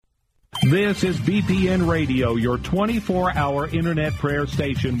This is BPN Radio, your 24-hour internet prayer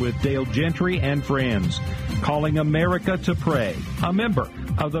station with Dale Gentry and friends, calling America to pray, a member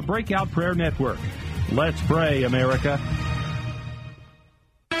of the Breakout Prayer Network. Let's pray, America.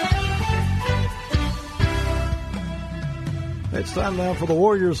 It's time now for the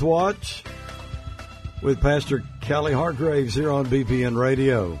Warriors Watch with Pastor Callie Hargraves here on BPN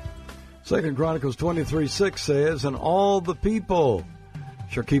Radio. 2 Chronicles 23:6 says, "And all the people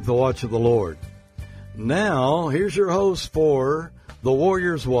shall keep the watch of the Lord." Now, here's your host for the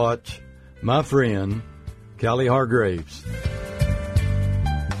Warriors Watch, my friend, Callie Hargraves.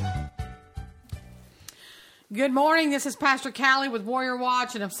 Good morning. This is Pastor Callie with Warrior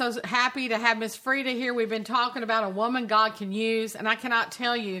Watch, and I'm so happy to have Miss Frida here. We've been talking about a woman God can use, and I cannot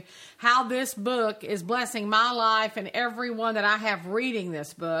tell you how this book is blessing my life and everyone that I have reading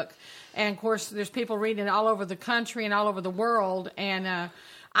this book. And, of course, there's people reading it all over the country and all over the world, and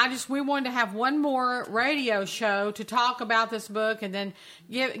we wanted to have one more radio show to talk about this book and then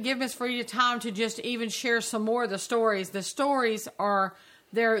give Miss Frida time to just even share some more of the stories. The stories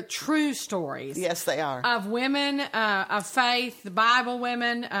they're true stories. Yes, they are. Of women of faith, the Bible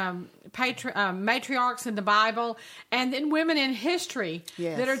women, matriarchs in the Bible, and then women in history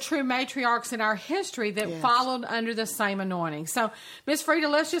that are true matriarchs in our history that followed under the same anointing. So, Miss Frida,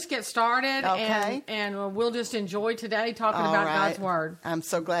 let's just get started, and we'll just enjoy today talking about God's Word. I'm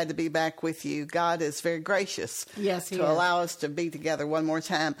so glad to be back with you. God is very gracious to allow us to be together one more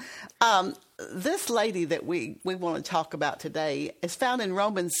time. This lady that we want to talk about today is found in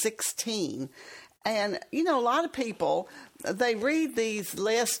Romans 16. And, you know, a lot of people, they read these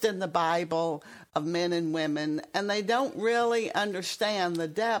lists in the Bible of men and women, and they don't really understand the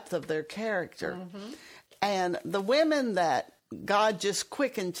depth of their character. Mm-hmm. And the women that God just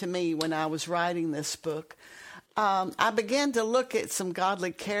quickened to me when I was writing this book, I began to look at some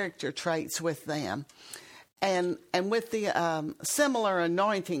godly character traits with them. And with the similar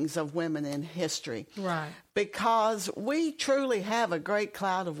anointings of women in history. Right. Because we truly have a great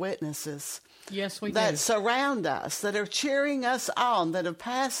cloud of witnesses. Yes, we do. That surround us, that are cheering us on, that have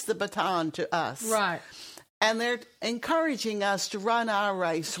passed the baton to us. Right. And they're encouraging us to run our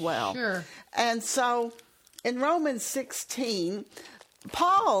race well. Sure. And so in Romans 16,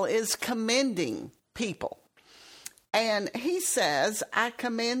 Paul is commending people. And he says, "I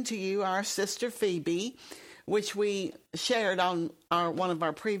commend to you our sister Phoebe," which we shared on one of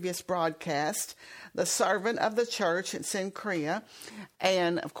our previous broadcasts, the servant of the church at Cenchrea.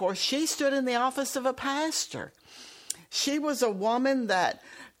 And, of course, she stood in the office of a pastor. She was a woman that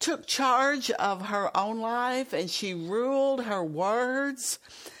took charge of her own life, and she ruled her words.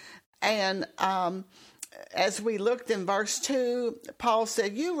 And as we looked in verse 2, Paul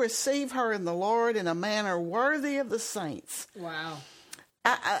said, "You receive her in the Lord in a manner worthy of the saints." Wow.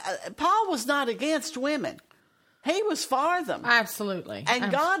 Paul was not against women. He was for them. Absolutely.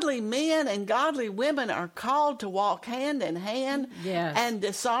 And godly men and godly women are called to walk hand in hand and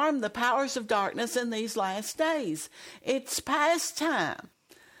disarm the powers of darkness in these last days. It's past time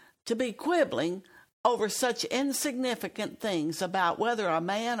to be quibbling over such insignificant things about whether a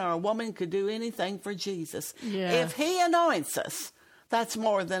man or a woman could do anything for Jesus. Yes. If he anoints us, that's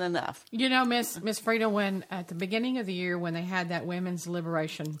more than enough. You know, Miss Frida, when at the beginning of the year when they had that women's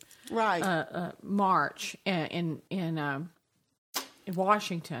liberation march in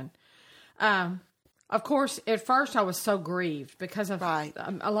Washington, of course, at first I was so grieved because of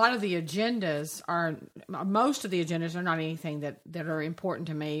a lot of the agendas most of the agendas are not anything that are important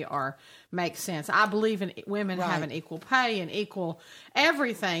to me or make sense. I believe in women having equal pay and equal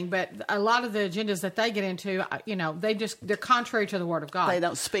everything, but a lot of the agendas that they get into, you know, they're contrary to the Word of God. They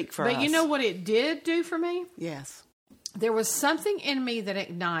don't speak for us. But you know what it did do for me? Yes. There was something in me that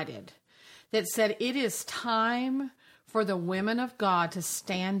ignited that said it is time for the women of God to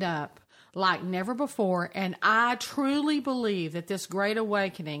stand up like never before. And I truly believe that this great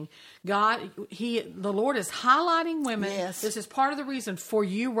awakening, the Lord is highlighting women. Yes. This is part of the reason for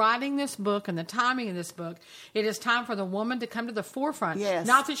you writing this book and the timing of this book. It is time for the woman to come to the forefront. Yes.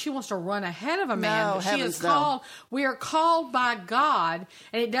 Not that she wants to run ahead of a man, No, but she is no. called. We are called by God,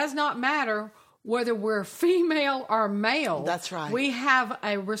 and it does not matter whether we're female or male. That's right. We have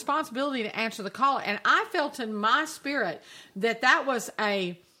a responsibility to answer the call. And I felt in my spirit that was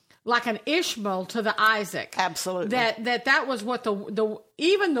like an Ishmael to the Isaac. Absolutely. That was what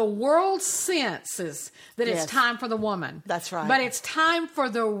even the world senses that it's time for the woman. That's right. But it's time for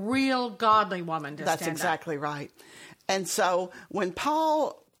the real godly woman to stand up. That's exactly right. And so when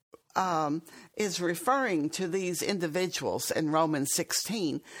Paul is referring to these individuals in Romans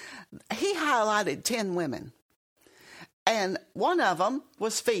 16, he highlighted 10 women. And one of them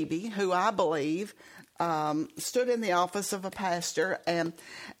was Phoebe, who I believe stood in the office of a pastor. And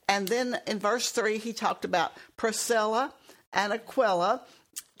then in verse 3, he talked about Priscilla and Aquila.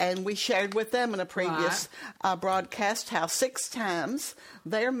 And we shared with them in a previous broadcast how 6 times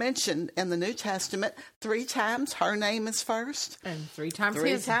they're mentioned in the New Testament. 3 times her name is first. And 3 times Three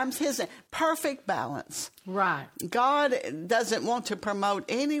his. times his name. Perfect balance. Right. God doesn't want to promote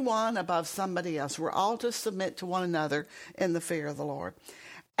anyone above somebody else. We're all to submit to one another in the fear of the Lord.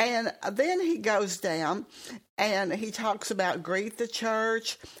 And then he goes down and he talks about greet the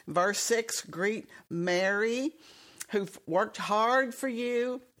church. Verse 6, greet Mary, who worked hard for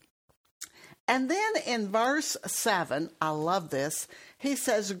you. And then in verse 7, I love this, he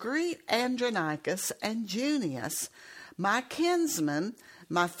says, greet Andronicus and Junius, my kinsmen,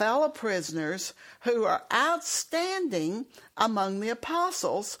 my fellow prisoners, who are outstanding among the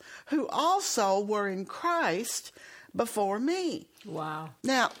apostles, who also were in Christ before me. Wow.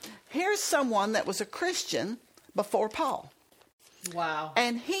 Now, here's someone that was a Christian before Paul. Wow.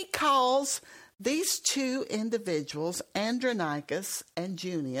 And he calls these 2 individuals, Andronicus and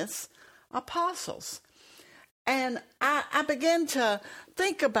Junius, apostles. And I began to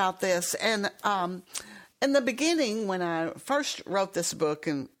think about this. And in the beginning, when I first wrote this book,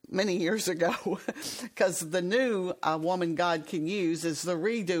 and many years ago, because the new Woman God Can Use is the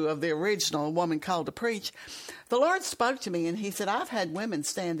redo of the original Woman Called to Preach, the Lord spoke to me and he said, I've had women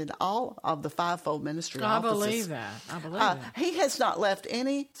stand in all of the fivefold ministry offices. I believe that. He has not left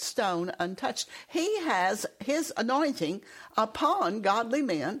any stone untouched. He has his anointing upon godly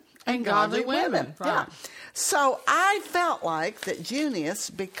men and godly women. Right. Yeah. So I felt like that Junius,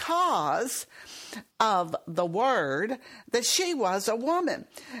 because of the word, that she was a woman.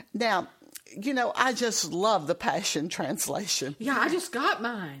 Now, you know, I just love the Passion Translation. Yeah, I just got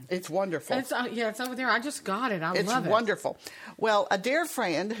mine. It's wonderful. It's over there. I just got it. I love it. It's wonderful. Well, a dear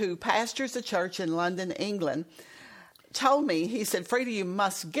friend who pastors a church in London, England, told me, he said, Frida, you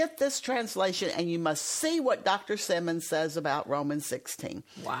must get this translation and you must see what Dr. Simmons says about Romans 16.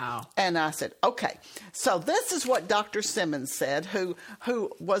 Wow. And I said, okay. So this is what Dr. Simmons said, who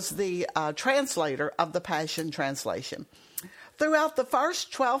was the translator of the Passion Translation. Throughout the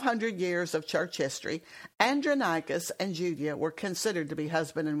first 1,200 years of church history, Andronicus and Junia were considered to be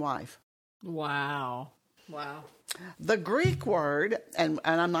husband and wife. Wow. Wow. The Greek word, and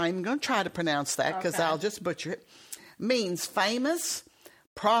I'm not even going to try to pronounce that because I'll just butcher it, means famous,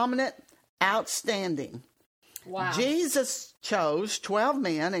 prominent, outstanding. Wow. Jesus chose 12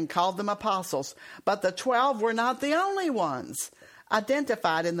 men and called them apostles, but the 12 were not the only ones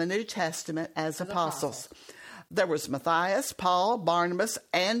identified in the New Testament as apostles. There was Matthias, Paul, Barnabas,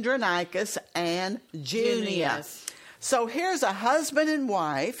 Andronicus, and Junius. So here's a husband and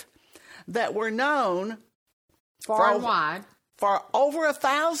wife that were known far and wide for over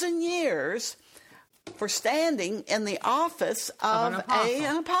 1,000 years for standing in the office of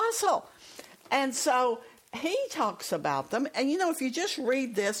an apostle. And so he talks about them. And, you know, if you just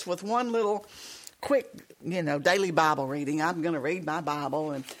read this with one little quick, you know, daily Bible reading, I'm going to read my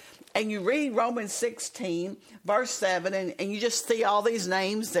Bible, and you read Romans 16, verse 7, and you just see all these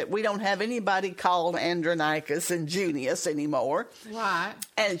names that we don't have anybody called Andronicus and Junius anymore. Right.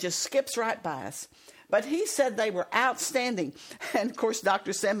 And it just skips right by us. But he said they were outstanding. And, of course,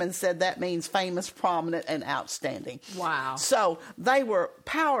 Dr. Simmons said that means famous, prominent, and outstanding. Wow. So they were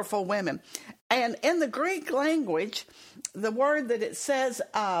powerful women. And in the Greek language, the word that it says,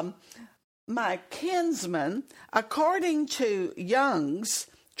 my kinsman, according to Young's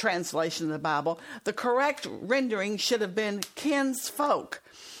translation of the Bible, the correct rendering should have been kinsfolk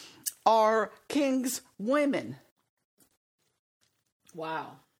or king's women.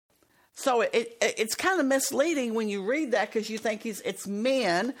 Wow. So it's kind of misleading when you read that because you think it's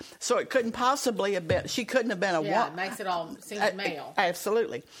men, so it couldn't possibly have been, she couldn't have been a woman. Yeah, it makes it all seem male.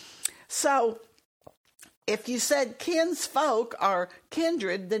 Absolutely. So if you said kinsfolk or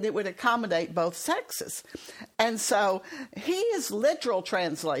kindred, then it would accommodate both sexes. And so his literal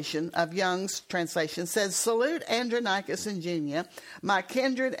translation of Young's translation says, salute Andronicus and Junia, my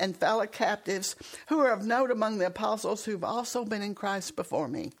kindred and fellow captives who are of note among the apostles who've also been in Christ before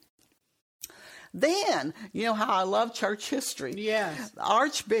me. Then, you know how I love church history. Yes.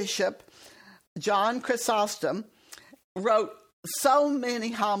 Archbishop John Chrysostom wrote so many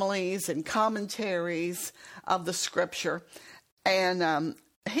homilies and commentaries of the scripture. And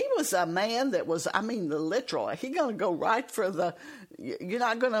he was a man that was, the literal. He's going to go right for you're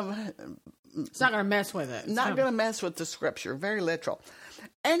not going to... It's not going to mess with it. Not going to mess with the scripture. Very literal.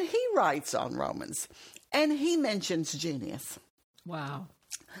 And he writes on Romans. And he mentions Junius. Wow.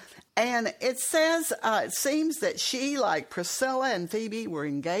 And it says, it seems that she, like Priscilla and Phoebe, were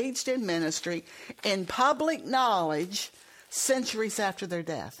engaged in ministry in public knowledge centuries after their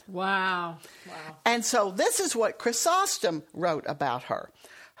death. Wow. And so this is what Chrysostom wrote about her.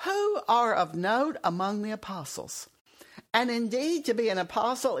 Who are of note among the apostles? And indeed, to be an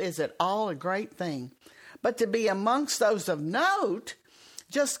apostle is at all a great thing. But to be amongst those of note,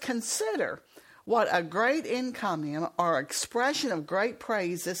 just consider what a great encomium or expression of great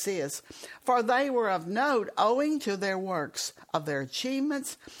praise this is. For they were of note owing to their works, of their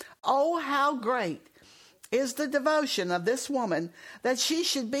achievements. Oh, how great is the devotion of this woman that she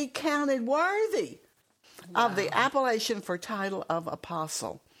should be counted worthy of the appellation for title of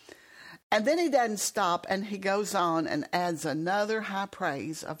apostle. And then he doesn't stop, and he goes on and adds another high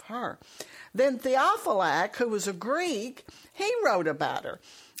praise of her. Then Theophylact, who was a Greek, he wrote about her.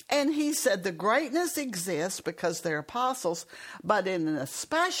 And he said the greatness exists because they're apostles, but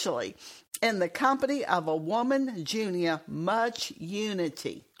especially in the company of a woman, Junia, much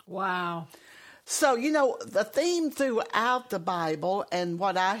unity. Wow. So, the theme throughout the Bible and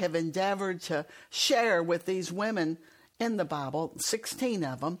what I have endeavored to share with these women in the Bible, 16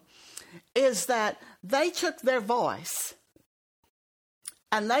 of them, is that they took their voice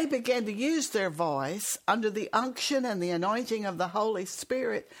and they began to use their voice under the unction and the anointing of the Holy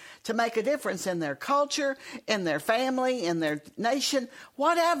Spirit to make a difference in their culture, in their family, in their nation,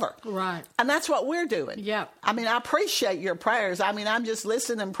 whatever. Right. And that's what we're doing. Yep. I mean, I appreciate your prayers. I mean, I'm just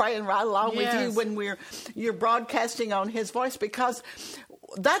listening and praying right along with you when you're broadcasting on His voice, because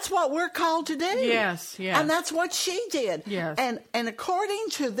that's what we're called to do. Yes. And that's what she did. Yes. And according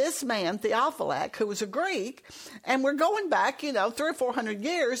to this man, Theophylact, who was a Greek, and we're going back, 300 or 400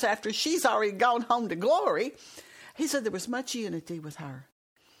 years after she's already gone home to glory, he said there was much unity with her.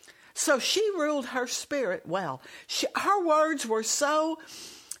 So she ruled her spirit well. Her words were so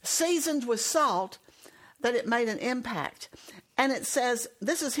seasoned with salt that it made an impact. And it says,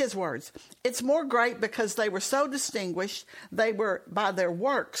 this is his words, it's more great because they were so distinguished, they were by their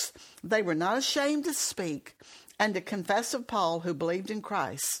works, they were not ashamed to speak and to confess of Paul, who believed in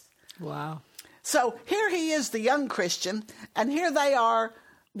Christ. Wow. So here he is, the young Christian, and here they are,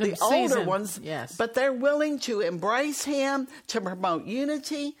 the older ones, yes. But they're willing to embrace him, to promote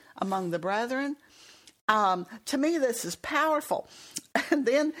unity among the brethren. To me, this is powerful. And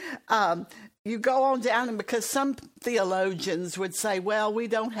then you go on down, and because some theologians would say, well, we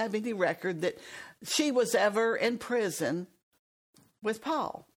don't have any record that she was ever in prison with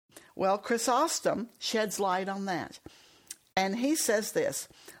Paul. Well, Chrysostom sheds light on that. And he says this,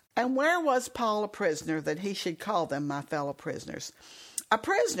 and where was Paul a prisoner that he should call them my fellow prisoners? A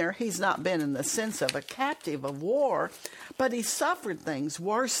prisoner, he's not been in the sense of a captive of war, but he suffered things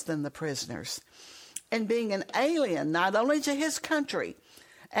worse than the prisoners. And being an alien, not only to his country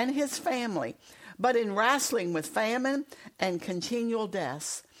and his family, but in wrestling with famine and continual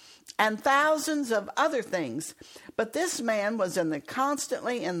deaths, and thousands of other things. But this man was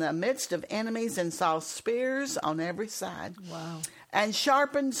constantly in the midst of enemies and saw spears on every side. Wow. And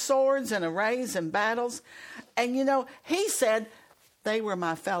sharpened swords and arrays and battles. And, he said, they were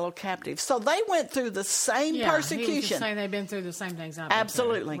my fellow captives. So they went through the same persecution. He was just saying they've been through the same things I've been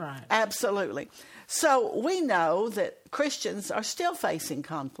through. Right. Absolutely. So we know that Christians are still facing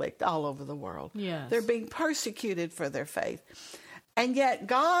conflict all over the world. Yes. They're being persecuted for their faith. And yet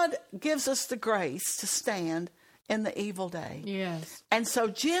God gives us the grace to stand in the evil day. Yes. And so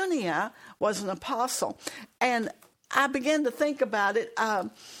Junia was an apostle. And I began to think about it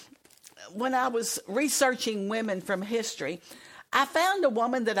when I was researching women from history. I found a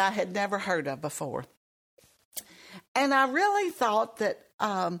woman that I had never heard of before. And I really thought that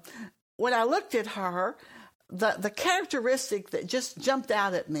when I looked at her, the characteristic that just jumped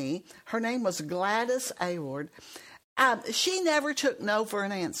out at me, her name was Gladys Aylward. She never took no for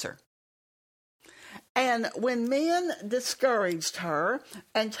an answer. And when men discouraged her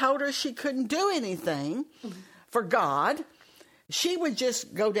and told her she couldn't do anything for God, she would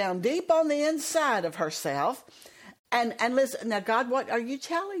just go down deep on the inside of herself and listen. Now, God, what are you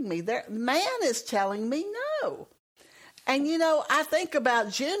telling me? Man is telling me no. And, I think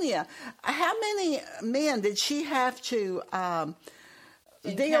about Junia. How many men did she have to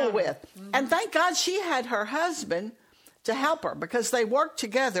deal with? Mm-hmm. And thank God she had her husband to help her, because they worked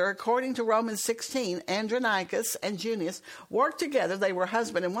together. According to Romans 16, Andronicus and Junius worked together. They were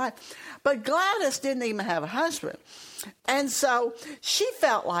husband and wife. But Gladys didn't even have a husband. And so she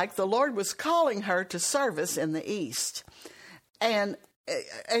felt like the Lord was calling her to service in the East, and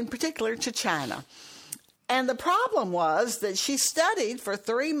in particular to China. And the problem was that she studied for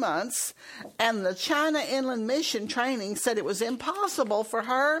 3 months, and the China Inland Mission training said it was impossible for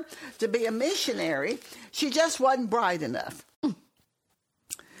her to be a missionary. She just wasn't bright enough.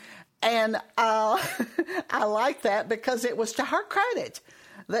 And I like that because it was to her credit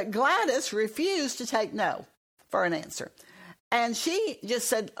that Gladys refused to take no for an answer. And she just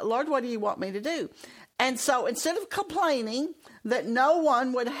said, Lord, what do you want me to do? And so instead of complaining that no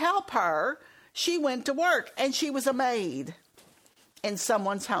one would help her, she went to work, and she was a maid in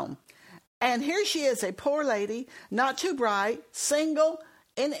someone's home. And here she is, a poor lady, not too bright, single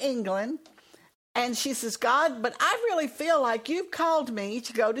in England. And she says, God, but I really feel like you've called me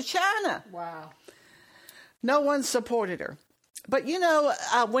to go to China. Wow. No one supported her. But, you know,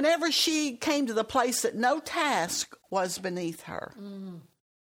 whenever she came to the place that no task was beneath her. Mm.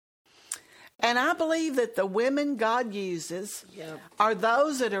 And I believe that the women God uses are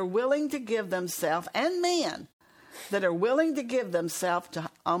those that are willing to give themselves, and men that are willing to give themselves to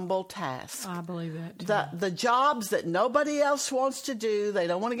humble tasks. I believe that too. The jobs that nobody else wants to do. They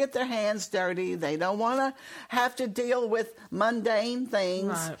don't want to get their hands dirty. They don't want to have to deal with mundane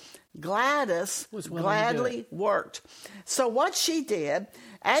things. Right. Gladys gladly worked. So what she did,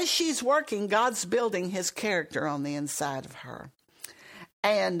 as she's working, God's building his character on the inside of her.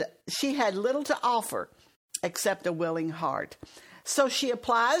 And she had little to offer except a willing heart. So she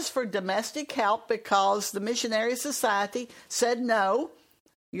applies for domestic help because the Missionary Society said, no,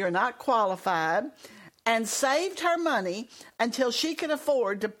 you're not qualified, and saved her money until she could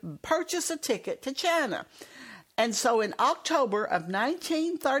afford to purchase a ticket to China. And so in October of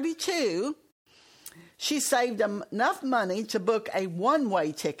 1932, she saved enough money to book a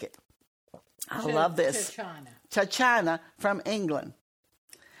one-way ticket. I love this. To China from England.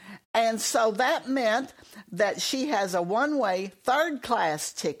 And so that meant that she has a one-way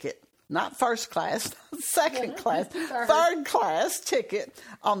third-class ticket, not first class, second class, third-class ticket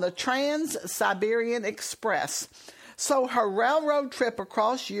on the Trans-Siberian Express. So her railroad trip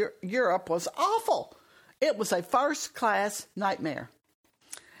across Europe was awful. It was a first-class nightmare.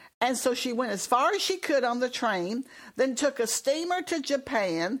 And so she went as far as she could on the train, then took a steamer to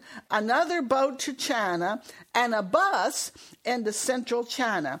Japan, another boat to China, and a bus into central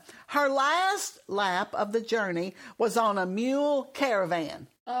China. Her last lap of the journey was on a mule caravan.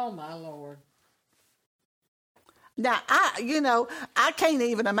 Oh, my Lord. Now, I can't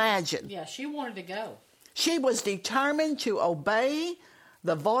even imagine. Yeah, she wanted to go. She was determined to obey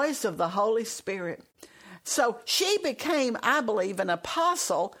the voice of the Holy Spirit. So she became, I believe, an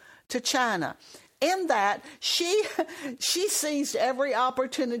apostle to China, in that she seized every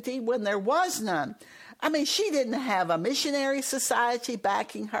opportunity when there was none. I mean, she didn't have a missionary society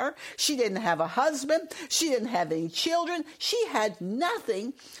backing her. She didn't have a husband. She didn't have any children. She had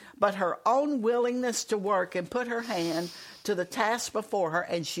nothing but her own willingness to work and put her hand to the task before her,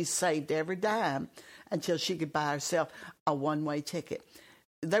 and she saved every dime until she could buy herself a one-way ticket.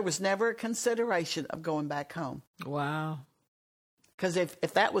 There was never a consideration of going back home. Wow. Because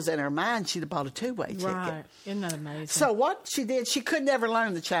if that was in her mind, she'd have bought a two-way ticket. Right. Isn't that amazing? So what she did, she could never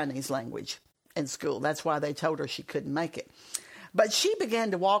learn the Chinese language in school. That's why they told her she couldn't make it. But she began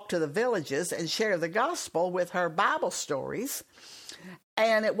to walk to the villages and share the gospel with her Bible stories.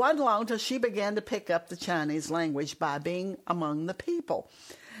 And it wasn't long till she began to pick up the Chinese language by being among the people.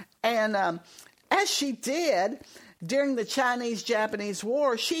 And as she did, during the Chinese-Japanese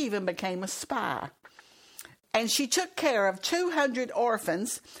War, she even became a spy. And she took care of 200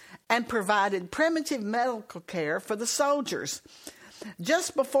 orphans and provided primitive medical care for the soldiers.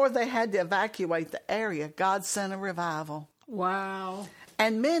 Just before they had to evacuate the area, God sent a revival. Wow.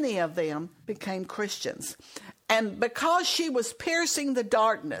 And many of them became Christians. And because she was piercing the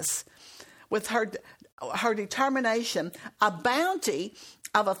darkness with her determination, a bounty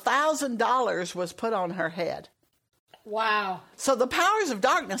of $1,000 was put on her head. Wow. So the powers of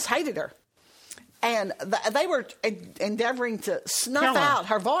darkness hated her. And they were endeavoring to snuff out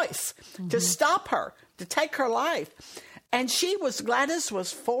her voice, to stop her, to take her life. And Gladys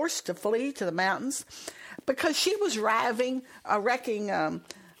was forced to flee to the mountains because she was wreaking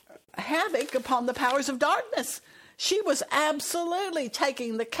havoc upon the powers of darkness. She was absolutely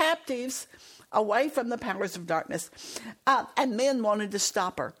taking the captives away from the powers of darkness. And men wanted to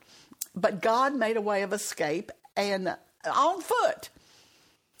stop her. But God made a way of escape, and on foot,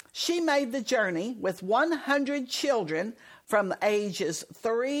 she made the journey with 100 children from ages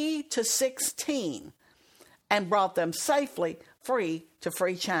 3 to 16 and brought them safely free to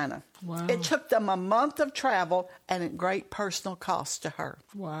free China. Wow. It took them a month of travel and at great personal cost to her.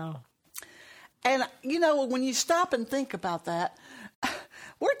 Wow. And, when you stop and think about that,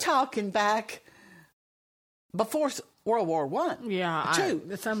 we're talking back before World War I. Yeah, too.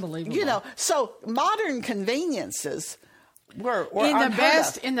 It's unbelievable. You know, so modern conveniences were in the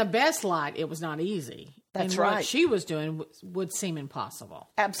best of. in the best light. It was not easy. That's and right. What she was doing would seem impossible.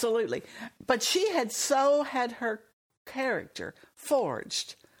 Absolutely, but she had her character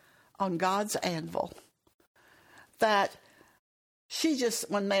forged on God's anvil that she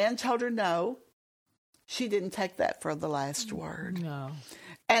just, when man told her no, she didn't take that for the last word. No.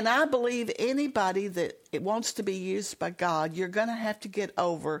 And I believe anybody that it wants to be used by God, you're going to have to get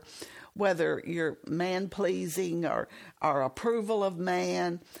over whether you're man-pleasing or approval of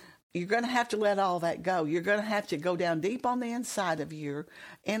man. You're going to have to let all that go. You're going to have to go down deep on the inside of your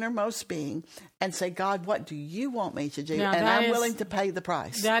innermost being and say, God, what do you want me to do? Now, and I'm willing to pay the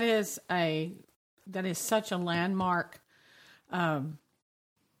price. That is such a landmark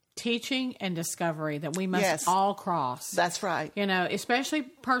teaching and discovery that we must all cross. That's right. You know, especially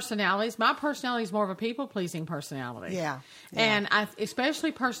personalities. My personality is more of a people-pleasing personality. Yeah. And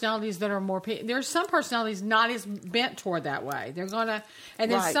especially personalities that are more... There's some personalities not as bent toward that way. They're going to... And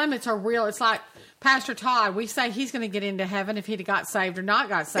then some, it's like Pastor Todd. We say he's going to get into heaven if he'd got saved or not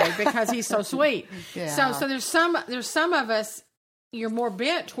got saved because he's so sweet. Yeah. So there's some of us... You're more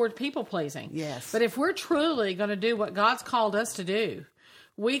bent toward people-pleasing. Yes. But if we're truly going to do what God's called us to do,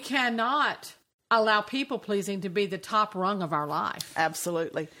 we cannot allow people-pleasing to be the top rung of our life.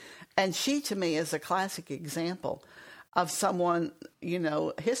 Absolutely. And she, to me, is a classic example of someone, you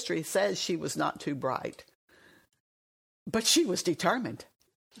know, history says she was not too bright, but she was determined.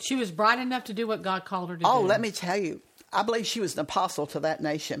 She was bright enough to do what God called her to do. Oh, let me tell you, I believe she was an apostle to that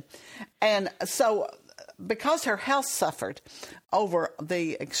nation. And so... because her health suffered over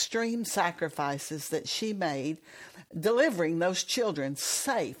the extreme sacrifices that she made, delivering those children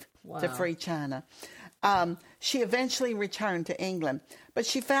safe to free China, she eventually returned to England, but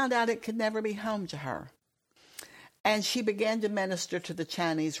she found out it could never be home to her. And she began to minister to the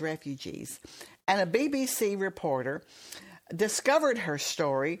Chinese refugees. And a BBC reporter discovered her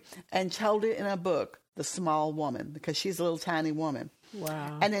story and told it in a book, The Small Woman, because she's a little tiny woman.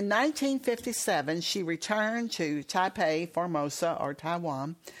 Wow. And in 1957, she returned to Taipei, Formosa, or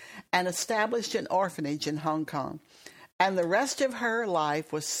Taiwan, and established an orphanage in Hong Kong. And the rest of her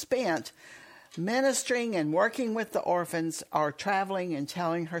life was spent ministering and working with the orphans or traveling and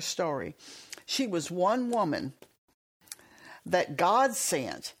telling her story. She was one woman that God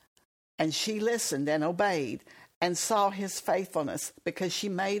sent, and she listened and obeyed and saw his faithfulness because she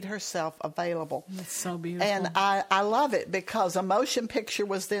made herself available. That's so beautiful. And I love it because a motion picture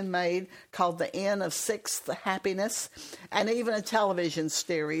was then made called The Inn of Sixth Happiness, and even a television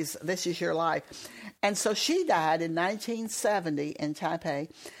series, This Is Your Life. And so she died in 1970 in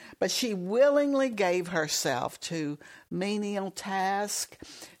Taipei, but she willingly gave herself to menial tasks.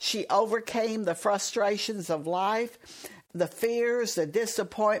 She overcame the frustrations of life, the fears, the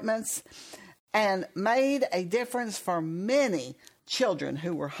disappointments, and made a difference for many children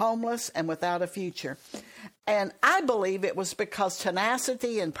who were homeless and without a future. And I believe it was because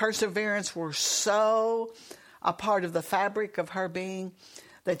tenacity and perseverance were so a part of the fabric of her being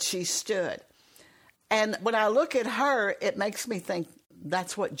that she stood. And when I look at her, it makes me think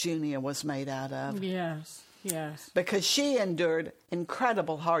that's what Junia was made out of. Yes, yes. Because she endured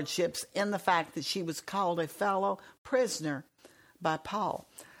incredible hardships in the fact that she was called a fellow prisoner by Paul.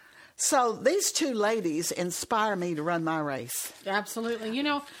 So these two ladies inspire me to run my race. Absolutely. You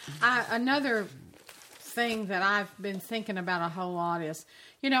know, another thing that I've been thinking about a whole lot is,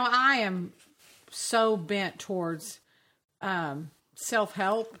 you know, I am so bent towards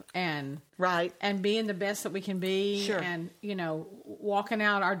self-help and being the best that we can be, and, you know, walking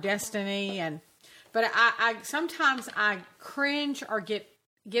out our destiny. But I sometimes I cringe or get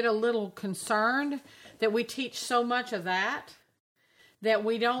a little concerned that we teach so much of that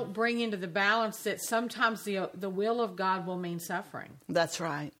we don't bring into the balance that sometimes the will of God will mean suffering. That's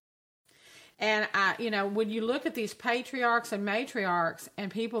right. And you know, when you look at these patriarchs and matriarchs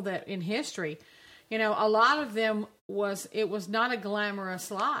and people that in history, you know, a lot of them it was not a glamorous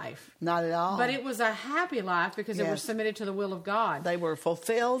life. Not at all. But it was a happy life because they were submitted to the will of God. They were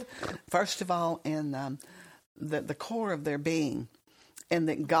fulfilled, first of all, in the core of their being, and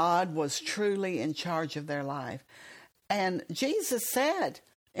that God was truly in charge of their life. And Jesus said,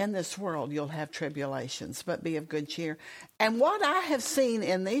 in this world you'll have tribulations, but be of good cheer. And what I have seen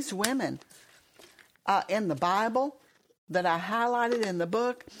in these women in the Bible that I highlighted in the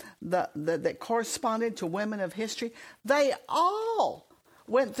book that corresponded to women of history, they all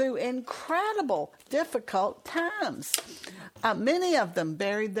went through incredible, difficult times. Many of them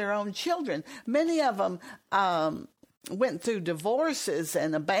buried their own children. Many of them went through divorces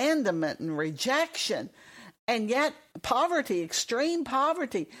and abandonment and rejection. and yet poverty, extreme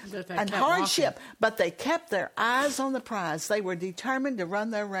poverty and hardship. Walking. But they kept their eyes on the prize. They were determined to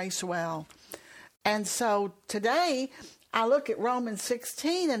run their race well. And so today, I look at Romans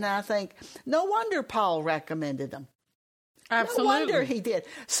 16 and I think, no wonder Paul recommended them. Absolutely. No wonder he did.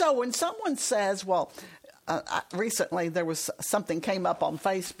 So when someone says, well, recently there was something came up on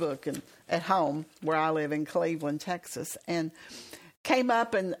Facebook and at home where I live in Cleveland, Texas, and came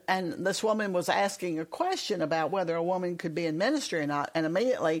up and this woman was asking a question about whether a woman could be in ministry or not. And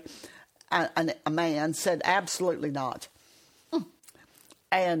immediately a man said, absolutely not.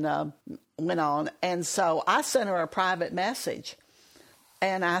 And went on. And so I sent her a private message.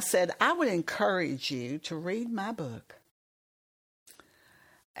 And I said, I would encourage you to read my book.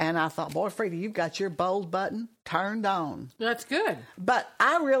 And I thought, boy, Frida, you've got your bold button turned on. That's good. But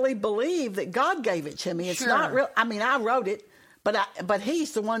I really believe that God gave it to me. It's Sure. not real. I mean, I wrote it, but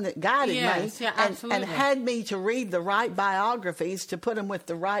He's the one that guided me Yeah, absolutely. and had me to read the right biographies to put them with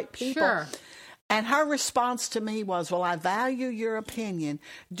the right people. Sure. And her response to me was, well, I value your opinion.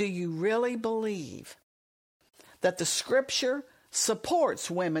 Do you really believe that the Scripture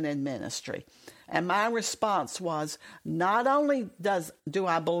supports women in ministry? And my response was, not only do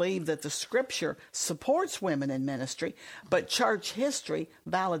I believe that the Scripture supports women in ministry, but church history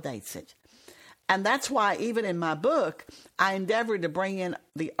validates it. And that's why even in my book, I endeavored to bring in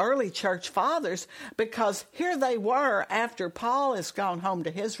the early church fathers, because here they were after Paul has gone home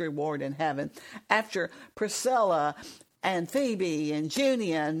to his reward in heaven, after Priscilla and Phoebe and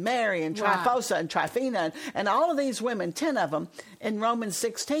Junia and Mary and Tryphosa and Tryphena and all of these women, 10 of them in Romans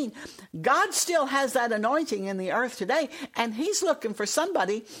 16. God still has that anointing in the earth today, and He's looking for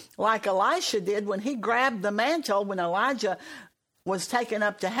somebody like Elisha did when he grabbed the mantle when Elijah was taken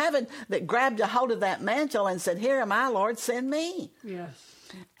up to heaven, that grabbed a hold of that mantle and said, here am I, Lord, send me. Yes.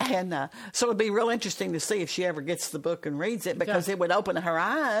 And so it'd be real interesting to see if she ever gets the book and reads it, because it would open her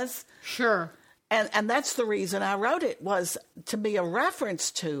eyes. Sure. And that's the reason I wrote it, was to be a reference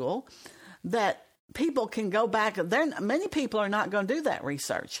tool that people can go back. Many people are not going to do that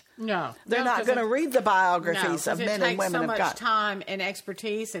research. No. They're not going to read the biographies of men and women of God. It takes so much time and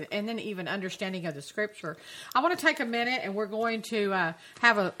expertise and then even understanding of the Scripture. I want to take a minute, and we're going to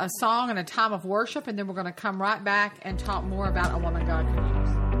have a song and a time of worship, and then we're going to come right back and talk more about a woman God can use.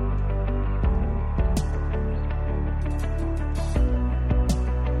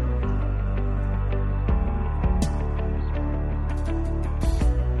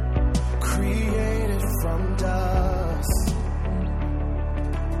 From dust,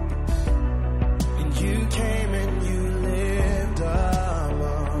 and you came and you lived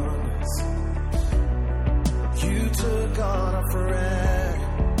among us. You took on a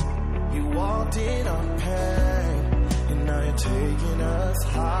friend, you walked in on pain, and now you're taking us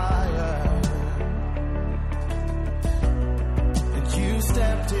higher. And you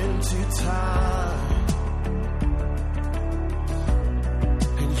stepped into time,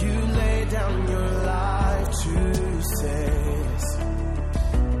 and you laid down your life to save us.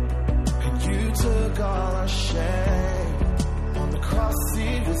 And you took all our shame, on the cross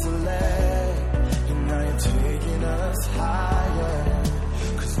it was laid, and now you're taking us higher.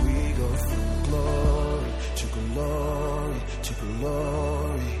 'Cause we go from glory to glory to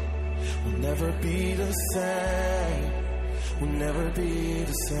glory. We'll never be the same, we'll never be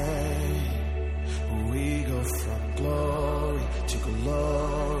the same. We go from glory to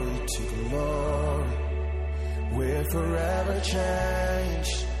glory to glory. We're forever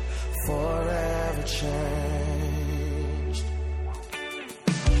changed, forever changed.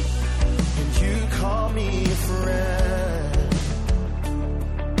 And you call me a friend,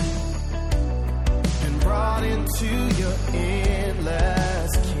 and brought into your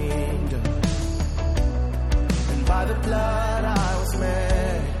endless kingdom. And by the blood I was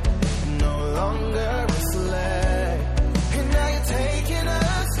made, no longer a slave. And now you're taking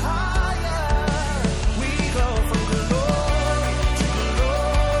us higher. We go from glory to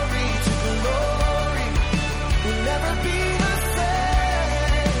glory to glory. We'll never be the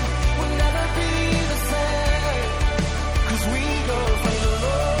same, we'll never be the same. 'Cause we go from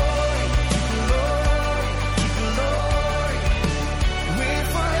glory to glory to glory.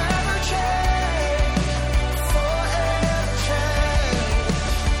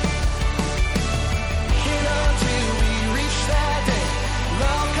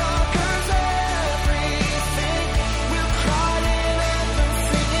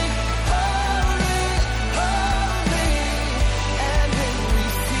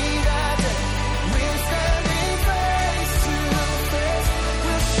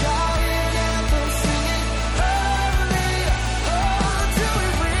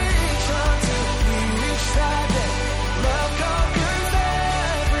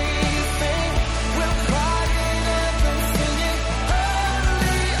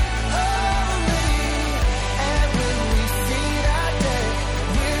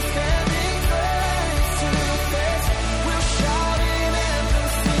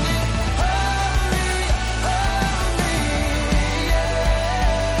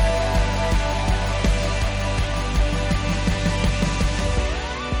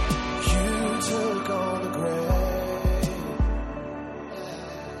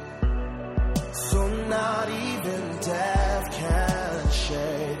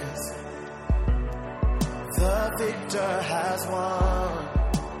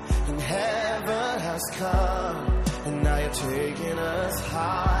 come, and now you're taking us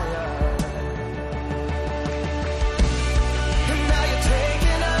higher. And now you're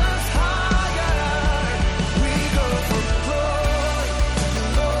taking us higher. We go from glory to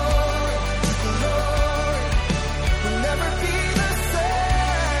glory to glory. We'll never be the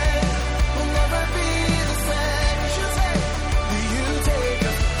same. We'll never be the same. You should say, you take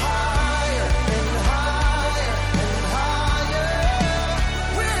us higher and higher and higher.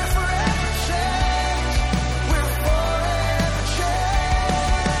 We're forever changed. We're forever changed.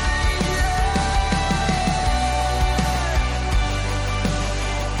 Yeah.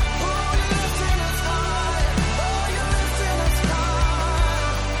 Oh, you're lifting us higher. Oh, you're lifting us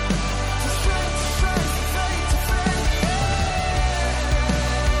higher. To strength, to strength, to faith, to faith.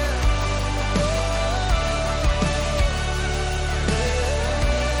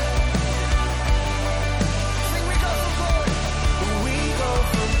 Sing, we go from glory. We go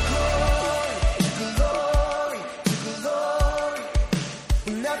from glory to glory to glory.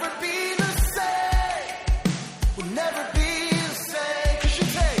 We'll never be the same. We'll never be the same. 'Cause you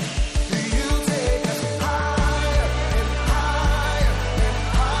take us higher and higher and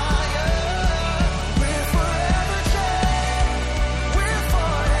higher. We're forever changed. We're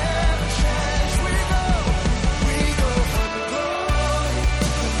forever changed. We go from glory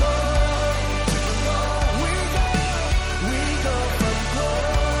to glory to glory. We go from glory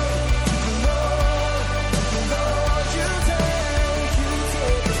to glory to glory. You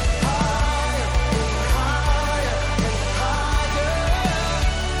take us higher and higher and higher.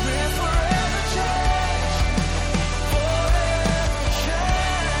 We're forever changed, forever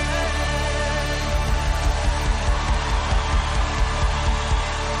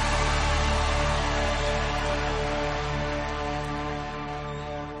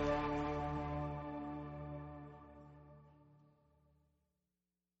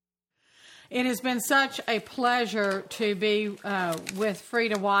It has been such a pleasure to be with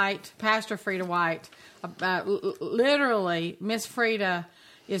Frida White, Pastor Frida White. Literally, Miss Frida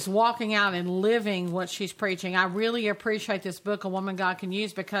is walking out and living what she's preaching. I really appreciate this book, A Woman God Can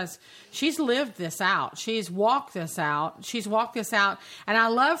Use, because she's lived this out. She's walked this out. And I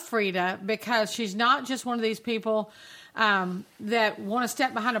love Frida because she's not just one of these people that want to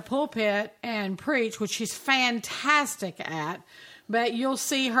step behind a pulpit and preach, which she's fantastic at. But you'll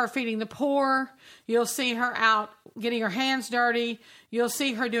see her feeding the poor. You'll see her out getting her hands dirty. You'll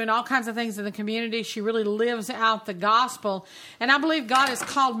see her doing all kinds of things in the community. She really lives out the gospel. And I believe God has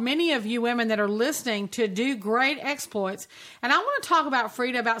called many of you women that are listening to do great exploits. And I want to talk about,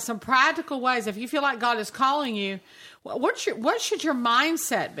 Frida, about some practical ways. If you feel like God is calling you, what should your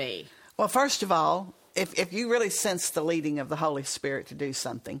mindset be? Well, first of all, if you really sense the leading of the Holy Spirit to do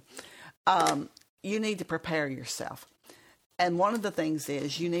something, you need to prepare yourself. And one of the things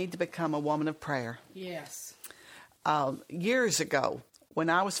is you need to become a woman of prayer. Yes. Years ago, when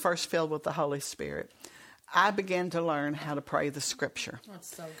I was first filled with the Holy Spirit, I began to learn how to pray the Scripture.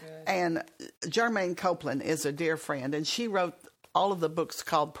 That's so good. And Germaine Copeland is a dear friend, and she wrote all of the books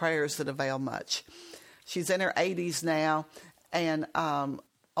called Prayers That Avail Much. She's in her 80s now, and a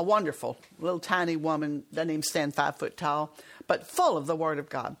wonderful little tiny woman, doesn't even stand 5 foot tall, but full of the Word of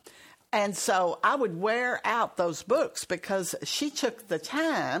God. And so I would wear out those books because she took the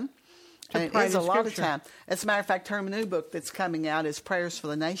time, and it is a lot of time. As a matter of fact, her new book that's coming out is Prayers for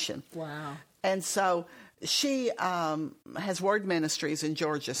the Nation. Wow. And so she has Word Ministries in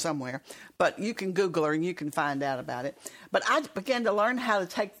Georgia somewhere, but you can Google her and you can find out about it. But I began to learn how to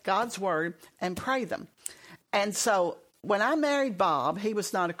take God's Word and pray them. And so when I married Bob, he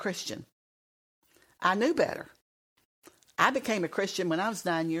was not a Christian. I knew better. I became a Christian when I was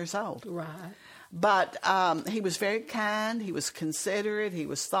 9 years old. Right. But he was very kind. He was considerate. He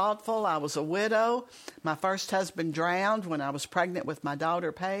was thoughtful. I was a widow. My first husband drowned when I was pregnant with my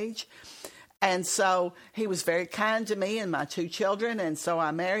daughter, Paige. And so he was very kind to me and my 2 children. And so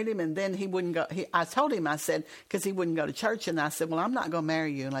I married him. And then he wouldn't go. I told him, I said, because he wouldn't go to church. And I said, well, I'm not going to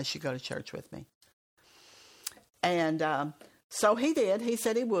marry you unless you go to church with me. And so he did. He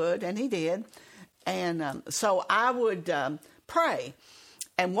said he would, and he did. And so I would pray.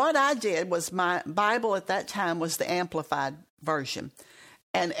 And what I did was, my Bible at that time was the Amplified Version.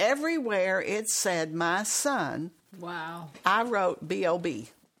 And everywhere it said, my son, Wow. I wrote B-O-B,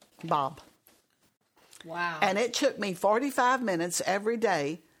 Bob. Wow. And it took me 45 minutes every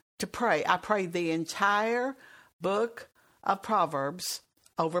day to pray. I prayed the entire book of Proverbs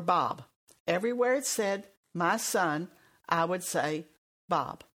over Bob. Everywhere it said, my son, I would say,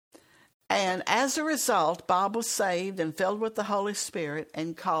 Bob. And as a result, Bob was saved and filled with the Holy Spirit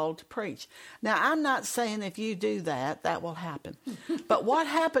and called to preach. Now, I'm not saying if you do that, that will happen. But what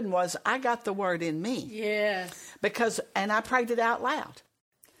happened was I got the word in me. Yes. And I prayed it out loud.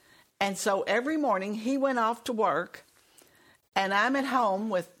 And so every morning he went off to work, and I'm at home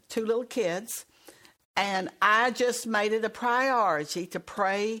with 2 little kids, and I just made it a priority to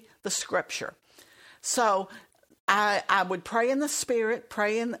pray the scripture. So I would pray in the Spirit,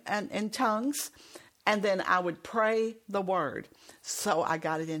 pray in tongues, and then I would pray the word. So I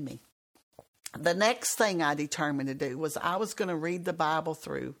got it in me. The next thing I determined to do was I was going to read the Bible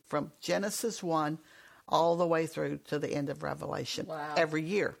through from Genesis 1 all the way through to the end of Revelation every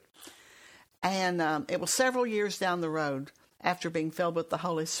year. And it was several years down the road after being filled with the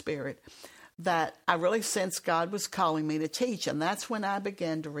Holy Spirit that I really sensed God was calling me to teach. And that's when I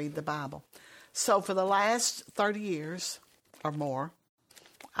began to read the Bible. So for the last 30 years or more,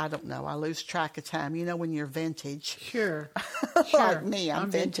 I don't know, I lose track of time. You know when you're vintage. Sure. Like me, I'm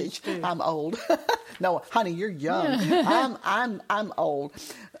vintage. I'm old. No, honey, you're young. I'm old.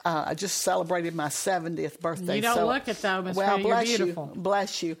 I just celebrated my 70th birthday. You don't look it though, Miss Frida. You're beautiful.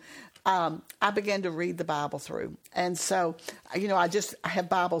 Bless you. I began to read the Bible through. And so, I have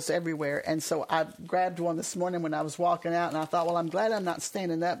Bibles everywhere. And so I grabbed one this morning when I was walking out, and I thought, well, I'm glad I'm not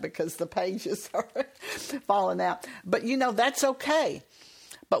standing up because the pages are falling out. But, that's okay.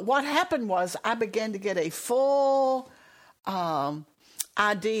 But what happened was I began to get a full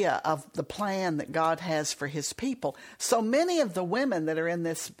idea of the plan that God has for his people. So many of the women that are in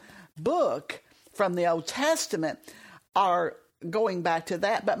this book from the Old Testament are going back to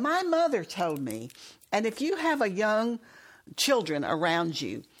that. But my mother told me, and if you have a young children around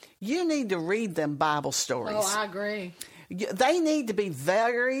you, you need to read them Bible stories. Oh, I agree. They need to be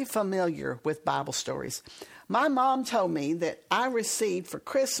very familiar with Bible stories. My mom told me that I received for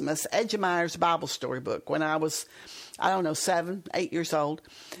Christmas Edgemeyer's Bible story book when I was, 7, 8 years old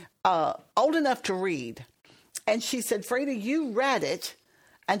enough to read. And she said, Frida, you read it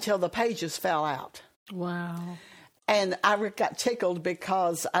until the pages fell out. Wow. And I got tickled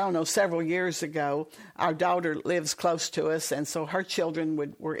because, several years ago, our daughter lives close to us, and so her children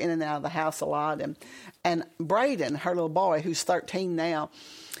were in and out of the house a lot. And Braden, her little boy, who's 13 now,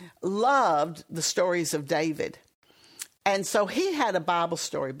 loved the stories of David. And so he had a Bible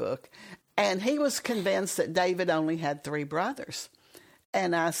story book, and he was convinced that David only had 3 brothers.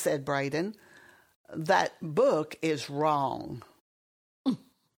 And I said, Braden, that book is wrong.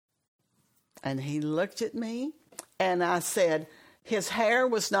 And he looked at me. And I said, his hair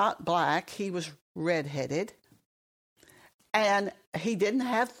was not black. He was redheaded. And he didn't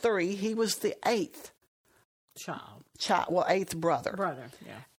have 3. He was the 8th child. 8th brother.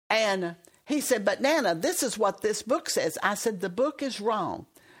 Yeah. And he said, but Nana, this is what this book says. I said, the book is wrong.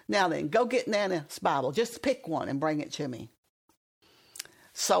 Now then, go get Nana's Bible. Just pick one and bring it to me.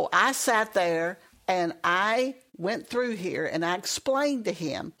 So I sat there and I went through here and I explained to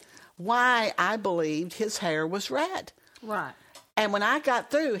him why I believed his hair was red. Right. And when I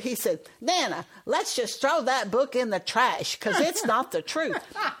got through, he said, Nana, let's just throw that book in the trash because it's not the truth.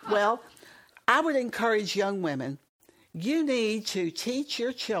 Well, I would encourage young women, you need to teach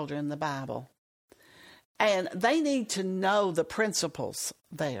your children the Bible. And they need to know the principles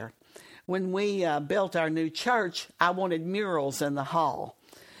there. When we built our new church, I wanted murals in the hall.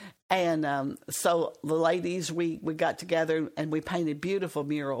 And so the ladies, we got together and we painted beautiful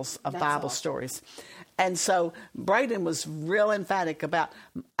murals of Bible stories. And so Braden was real emphatic about,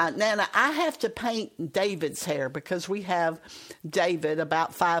 Nana, I have to paint David's hair because we have David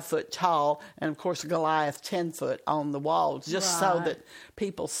about 5 foot tall and, of course, Goliath 10 foot on the walls just so that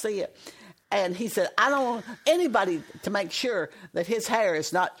people see it. And he said, I don't want anybody to make sure that his hair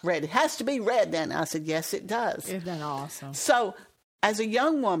is not red. It has to be red, Nana. I said, yes, it does. Isn't that awesome? So as a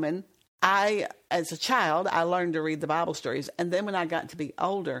young woman, as a child, I learned to read the Bible stories. And then when I got to be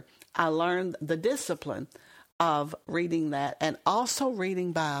older, I learned the discipline of reading that and also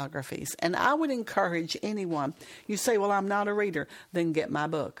reading biographies. And I would encourage anyone, you say, well, I'm not a reader, then get my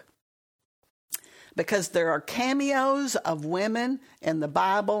book. Because there are cameos of women in the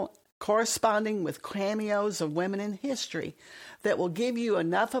Bible corresponding with cameos of women in history that will give you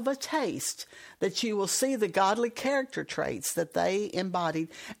enough of a taste that you will see the godly character traits that they embodied.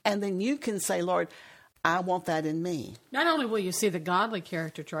 And then you can say, Lord, I want that in me. Not only will you see the godly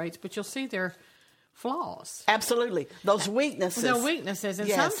character traits, but you'll see their flaws. Absolutely. Those weaknesses. Their weaknesses. And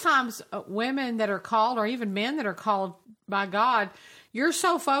yes. Sometimes women that are called, or even men that are called by God, you're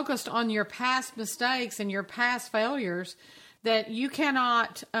so focused on your past mistakes and your past failures that you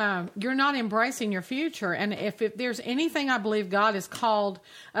cannot, you're not embracing your future. And if there's anything I believe God has called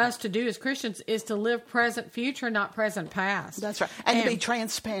us to do as Christians is to live present future, not present past. That's right. And to be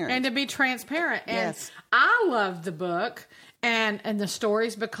transparent. And to be transparent. And Yes. I love the book and the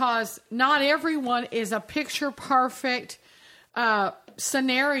stories because not everyone is a picture perfect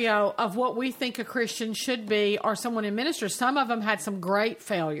scenario of what we think a Christian should be or someone in ministry. Some of them had some great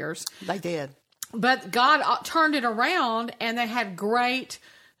failures. They did. But God turned it around, and they had great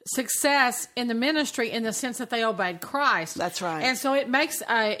success in the ministry in the sense that they obeyed Christ. That's right. And so it makes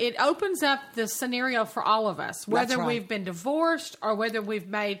it opens up the scenario for all of us, whether right. we've been divorced or whether we've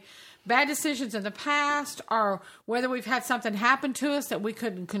made bad decisions in the past or whether we've had something happen to us that we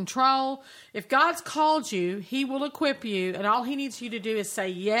couldn't control. If God's called you, He will equip you, and all He needs you to do is say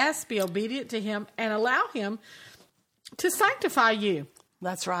yes, be obedient to Him, and allow Him to sanctify you.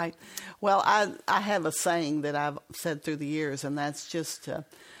 That's right. Well, I have a saying that I've said through the years, and that's just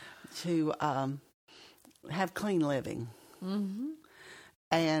to have clean living. Mm-hmm.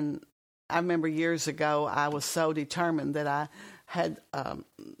 And I remember years ago, I was so determined that I had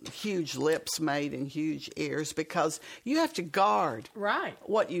huge lips made and huge ears because you have to guard Right.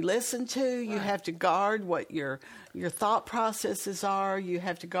 what you listen to. You have to guard what your thought processes are. You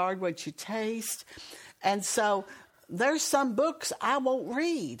have to guard what you taste. And so there's some books I won't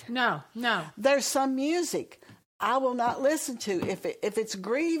read. No. There's some music I will not listen to. If it's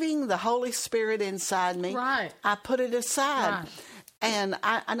grieving the Holy Spirit inside me, Right. I put it aside. Right. And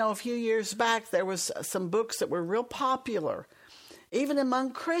I know a few years back there was some books that were real popular, even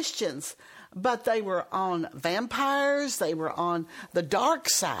among Christians, but they were on vampires. They were on the dark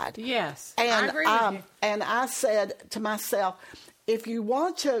side. Yes. And I agree with you. And I said to myself, if you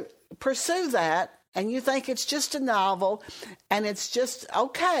want to pursue that, and you think it's just a novel and it's just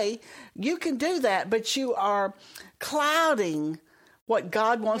okay, you can do that, but you are clouding what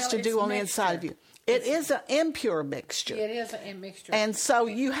God wants to do on the inside of you. It is an impure mixture. It is a mixture. And so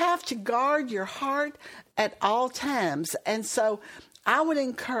you have to guard your heart at all times. And so I would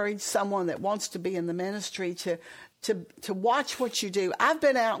encourage someone that wants to be in the ministry to watch what you do. I've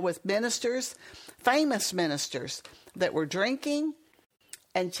been out with ministers, famous ministers, that were drinking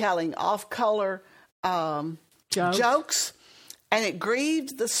and telling off-color jokes, and it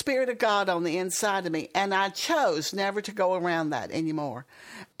grieved the Spirit of God on the inside of me, and I chose never to go around that anymore.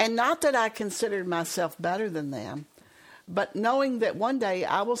 And not that I considered myself better than them, but knowing that one day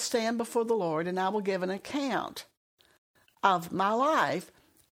I will stand before the Lord and I will give an account of my life,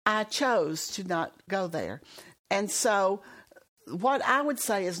 I chose to not go there. And so what I would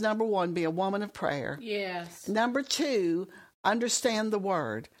say is, number one, be a woman of prayer. Yes. Number two, understand the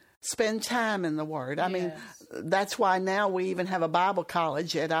Word. Spend time in the Word. I mean, that's why now we even have a Bible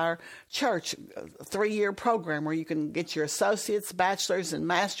college at our church, a 3-year program where you can get your associate's, bachelor's, and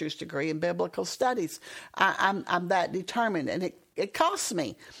master's degree in biblical studies. I'm that determined, and it costs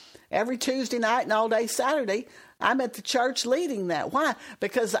me. Every Tuesday night and all day Saturday, I'm at the church leading that. Why?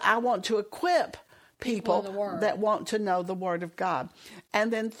 Because I want to equip people that want to know the Word of God.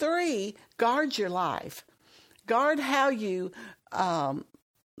 And then 3, guard your life. Guard how you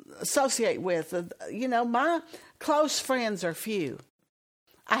associate with. My close friends are few.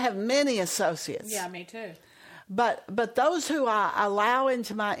 I have many associates. Yeah, me too. But those who I allow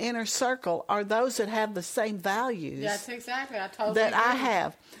into my inner circle are those that have the same values. That's exactly. I totally that agree. I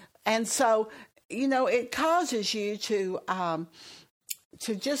have. And so, it causes you to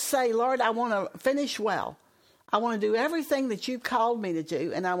just say, Lord, I want to finish well. I want to do everything that you called me to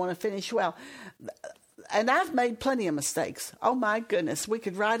do, and I want to finish well. And I've made plenty of mistakes. Oh, my goodness. We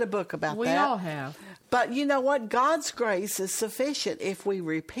could write a book about that. We all have. But you know what? God's grace is sufficient if we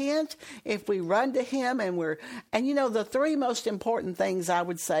repent, if we run to Him, the 3 most important things I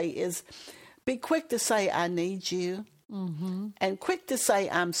would say is be quick to say, I need you. Mm-hmm. And quick to say,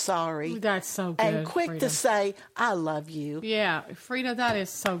 I'm sorry. That's so good. And quick Frida. to say, I love you. Yeah, Frida, that is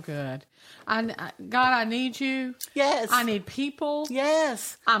so good. God, I need you. Yes. I need people.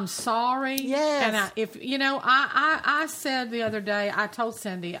 Yes. I'm sorry. Yes. And I said the other day, I told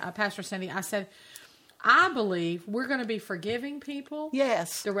Cindy, Pastor Cindy, I said, I believe we're going to be forgiving people.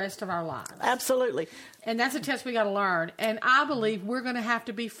 Yes. The rest of our lives. Absolutely. And that's a test we got to learn. And I believe we're going to have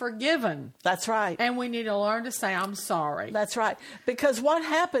to be forgiven. That's right. And we need to learn to say, I'm sorry. That's right. Because what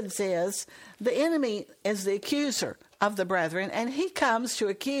happens is the enemy is the accuser of the brethren, and he comes to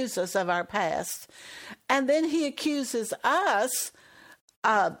accuse us of our past. And then he accuses us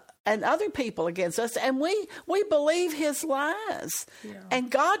and other people against us, and we believe his lies. Yeah. And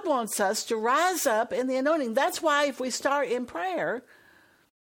God wants us to rise up in the anointing. That's why if we start in prayer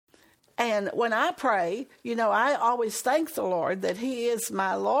And when I pray, I always thank the Lord that he is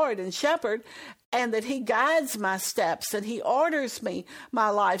my Lord and shepherd, and that he guides my steps and he orders my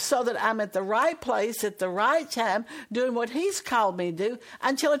life so that I'm at the right place at the right time doing what he's called me to do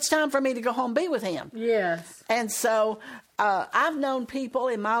until it's time for me to go home and be with him. Yes. And so I've known people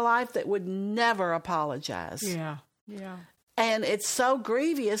in my life that would never apologize. Yeah. Yeah. And it's so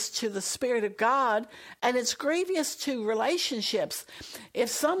grievous to the Spirit of God, and it's grievous to relationships. If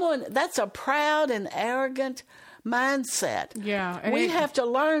someone, that's a proud and arrogant mindset. Yeah. And we have to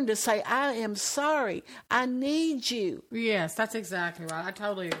learn to say, I am sorry. I need you. Yes, that's exactly right. I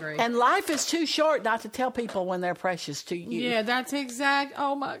totally agree. And life is too short not to tell people when they're precious to you. Yeah, that's exact.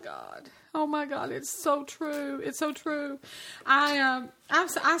 Oh my God. Oh my God. It's so true. It's so true. I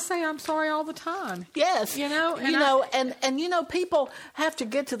say I'm sorry all the time. Yes. And people have to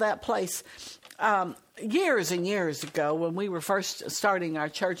get to that place. Years and years ago, when we were first starting our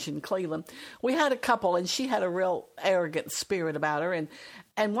church in Cleveland, we had a couple, and she had a real arrogant spirit about her.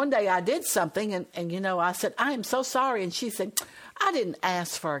 And one day I did something, and I said, I am so sorry. And she said, I didn't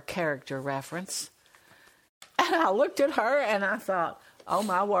ask for a character reference. And I looked at her, and I thought, oh,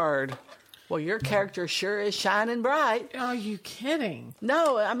 my word. Well, your character sure is shining bright. Are you kidding?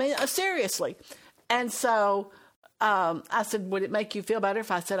 No, I mean, seriously. And so I said, would it make you feel better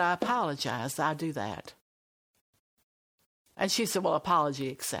if I said I apologize? I'll do that. And she said, well, apology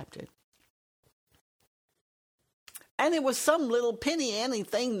accepted. And it was some little penny ante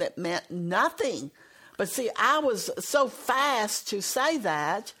thing that meant nothing. But see, I was so fast to say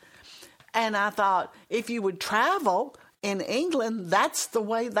that. And I thought, if you would travel in England, that's the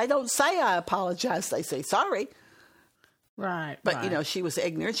way. They don't say I apologize. They say sorry. Right. But, right. She was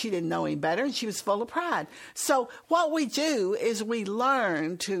ignorant. She didn't know any better, and she was full of pride. So what we do is we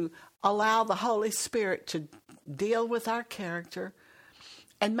learn to allow the Holy Spirit to deal with our character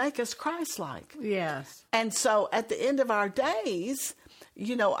and make us Christ-like. Yes. And so at the end of our days,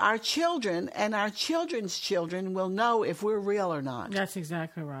 our children and our children's children will know if we're real or not. That's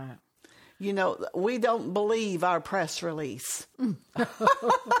exactly right. We don't believe our press release.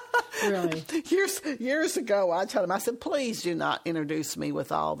 Really? Years ago, I told him, I said, please do not introduce me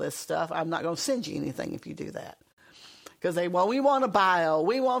with all this stuff. I'm not going to send you anything if you do that. Because we want a bio.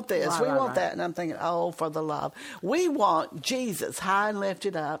 We want this. Right, we right, want that. And I'm thinking, oh, for the love. We want Jesus high and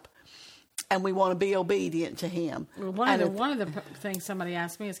lifted up, and we want to be obedient to him. Well, one of the things somebody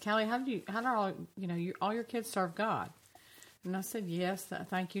asked me is, Callie, how do all your kids serve God? And I said, yes,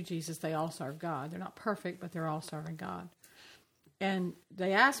 thank you, Jesus. They all serve God. They're not perfect, but they're all serving God. And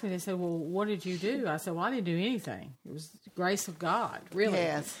they asked me, they said, well, what did you do? I said, well, I didn't do anything. It was the grace of God, really.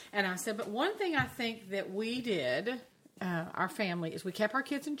 Yes. And I said, but one thing I think that we did, our family, is we kept our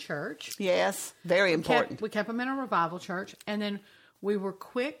kids in church. Yes, very important. We kept them in a revival church. And then we were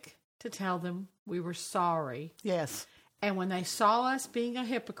quick to tell them we were sorry. Yes. And when they saw us being a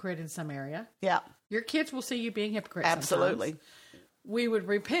hypocrite in some area, yeah, your kids will see you being hypocrite. Absolutely. Sometimes. We would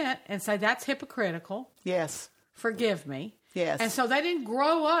repent and say, that's hypocritical. Yes. Forgive me. Yes. And so they didn't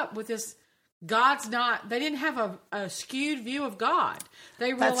grow up with this, they didn't have a skewed view of God.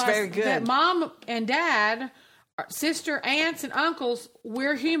 They realized that's very good. That mom and dad, sister, aunts, and uncles,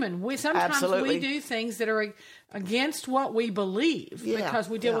 we're human. Sometimes Absolutely. we do things that are against what we believe because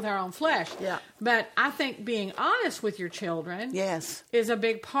we deal with our own flesh. Yeah. But I think being honest with your children yes. is a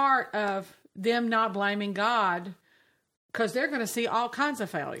big part of them not blaming God, because they're going to see all kinds of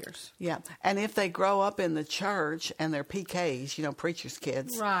failures. Yeah. And if they grow up in the church and they're PKs, preachers'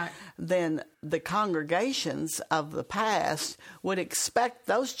 kids, right, then the congregations of the past would expect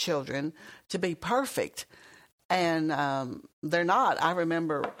those children to be perfect. And they're not. I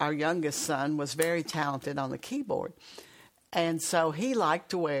remember our youngest son was very talented on the keyboard. And so he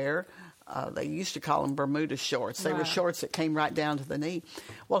liked to wear, they used to call them Bermuda shorts. They were shorts that came right down to the knee.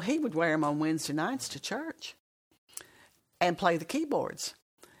 Well, he would wear them on Wednesday nights to church and play the keyboards.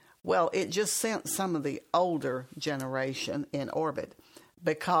 Well, it just sent some of the older generation in orbit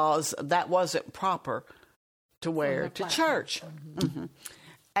because that wasn't proper to wear to church. Mm-hmm. Mm-hmm.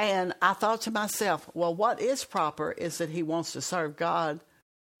 And I thought to myself, well, what is proper is that he wants to serve God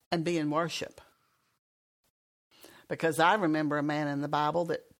and be in worship. Because I remember a man in the Bible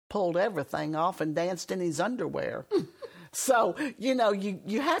that pulled everything off and danced in his underwear. So,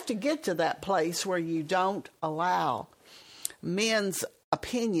 you have to get to that place where you don't allow men's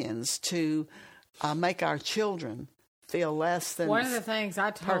opinions to make our children feel less than one of the things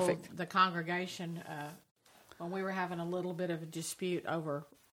I told perfect. The congregation when we were having a little bit of a dispute over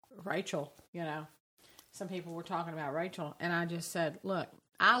Rachel, some people were talking about Rachel, and I just said, look,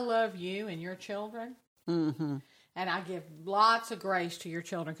 I love you and your children, mm-hmm. And I give lots of grace to your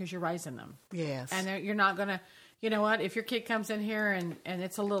children because you're raising them. Yes. And you're not going to, you know what, if your kid comes in here and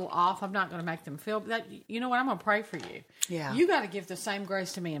it's a little off, I'm not going to make them feel that. You know what, I'm going to pray for you. Yeah. You got to give the same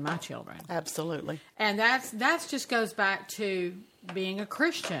grace to me and my children. Absolutely. And that's just goes back to being a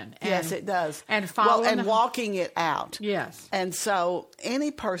Christian. And, yes, it does. And following walking it out. Yes. And so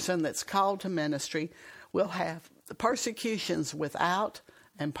any person that's called to ministry will have persecutions without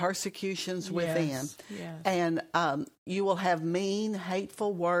and persecutions within. Yes. And you will have mean,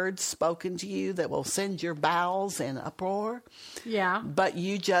 hateful words spoken to you that will send your bowels in uproar. Yeah. But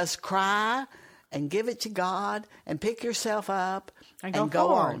you just cry and give it to God and pick yourself up and go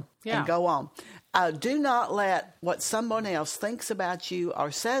on. Yeah. And go on. Do not let what someone else thinks about you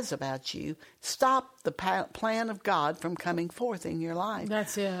or says about you stop the plan of God from coming forth in your life.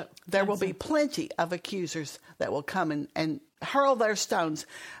 That's it. There will be plenty of accusers that will come and hurl their stones.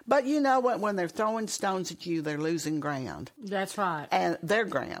 But you know what? When they're throwing stones at you, they're losing ground. That's right. And their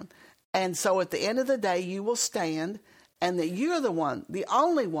ground. And so at the end of the day, you will stand, and that you're the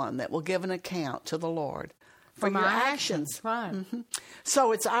only one that will give an account to the Lord for your actions. Right. Mm-hmm.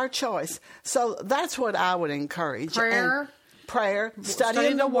 So it's our choice. So that's what I would encourage. Prayer,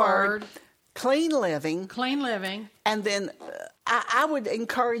 studying the Word, clean living. And then I would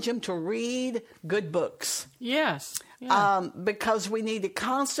encourage them to read good books. Yes. Yeah. Because we need to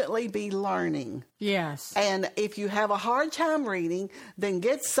constantly be learning. Yes. And if you have a hard time reading, then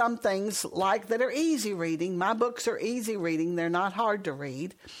get some things like that are easy reading. My books are easy reading. They're not hard to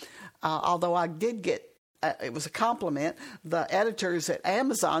read. Although I did get, it was a compliment. The editors at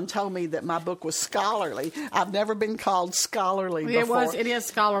Amazon told me that my book was scholarly. I've never been called scholarly before. It is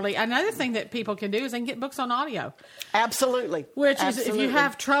scholarly. Another thing that people can do is they can get books on audio. Absolutely. Which is, if you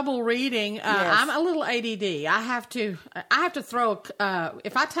have trouble reading, Yes. I'm a little ADD. I have to throw,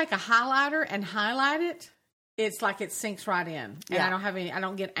 if I take a highlighter and highlight it, it's like it sinks right in. And Yeah. I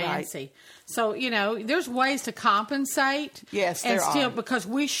don't get antsy. Right. So, there's ways to compensate. Yes, and there still, are. because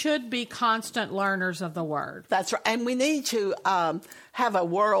we should be constant learners of the Word. That's right. And we need to have a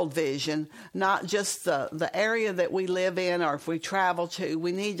world vision, not just the area that we live in or if we travel to.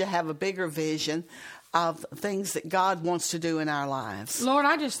 We need to have a bigger vision of things that God wants to do in our lives. Lord,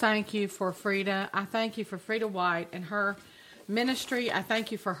 I just thank you for Frida. I thank you for Frida White and her ministry. I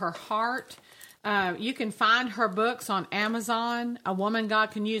thank you for her heart. You can find her books on Amazon, A Woman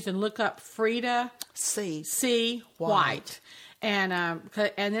God Can Use, and look up Frida C. White. And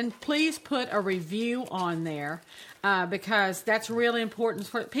then please put a review on there because that's really important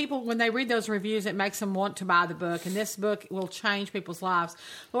for people. When they read those reviews, it makes them want to buy the book, and this book will change people's lives.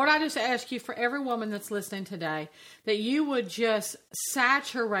 Lord, I just ask you for every woman that's listening today that you would just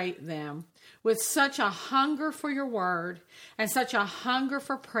saturate them with such a hunger for your word and such a hunger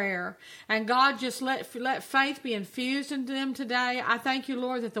for prayer. And God, just let faith be infused into them today. I thank you,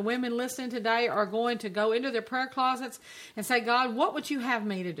 Lord, that the women listening today are going to go into their prayer closets and say, God, what would you have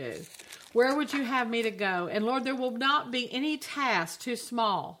me to do? Where would you have me to go? And Lord, there will not be any task too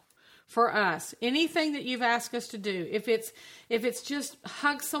small for us. Anything that you've asked us to do. If it's just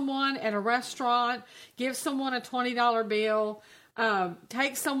hug someone at a restaurant, give someone a $20 bill,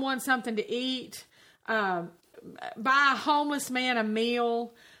 take someone something to eat, buy a homeless man a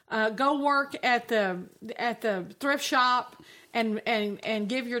meal, go work at the thrift shop and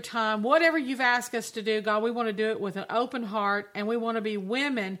give your time. Whatever you've asked us to do, God, we want to do it with an open heart, and we want to be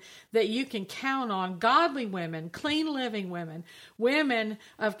women that you can count on, godly women, clean living women, women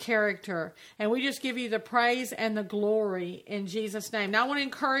of character. And we just give you the praise and the glory in Jesus' name. Now I want to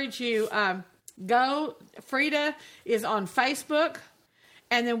encourage you, Frida is on Facebook.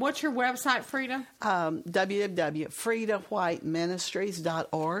 And then what's your website, Frida?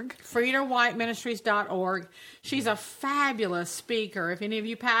 www.fridawhiteministries.org. FridaWhiteMinistries.org. She's a fabulous speaker. If any of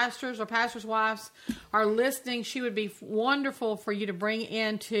you pastors or pastors' wives are listening, she would be wonderful for you to bring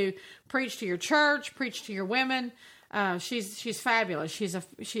in to preach to your church, preach to your women. She's fabulous. She's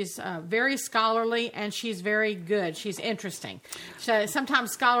very scholarly, and she's very good. She's interesting. So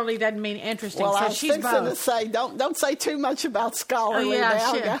sometimes scholarly doesn't mean interesting. Well, so I was she's fixing both. to say don't say too much about scholarly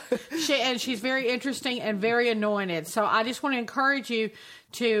now. And she's very interesting and very anointed. So I just want to encourage you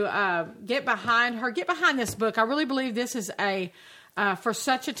to get behind her. Get behind this book. I really believe this is a for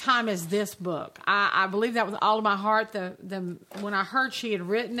such a time as this book. I believe that with all of my heart. When I heard she had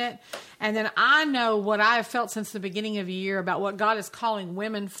written it, and then I know what I have felt since the beginning of the year about what God is calling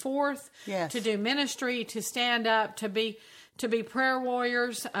women forth Yes. to do ministry, to stand up, to be prayer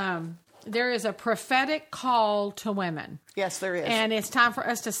warriors. there is a prophetic call to women. Yes, there is. And it's time for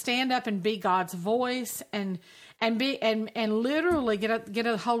us to stand up and be God's voice and literally get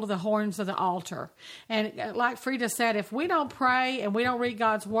a hold of the horns of the altar. And like Frida said, if we don't pray and we don't read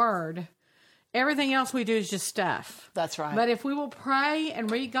God's word, everything else we do is just stuff. That's right. But if we will pray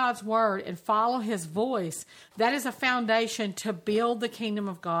and read God's word and follow his voice, that is a foundation to build the kingdom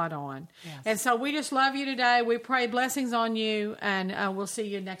of God on. Yes. And so we just love you today. We pray blessings on you, and we'll see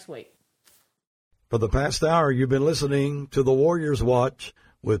you next week. For the past hour, you've been listening to the Warriors Watch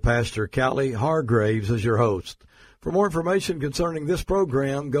with Pastor Callie Hargraves as your host. For more information concerning this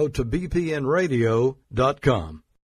program, go to bpnradio.com.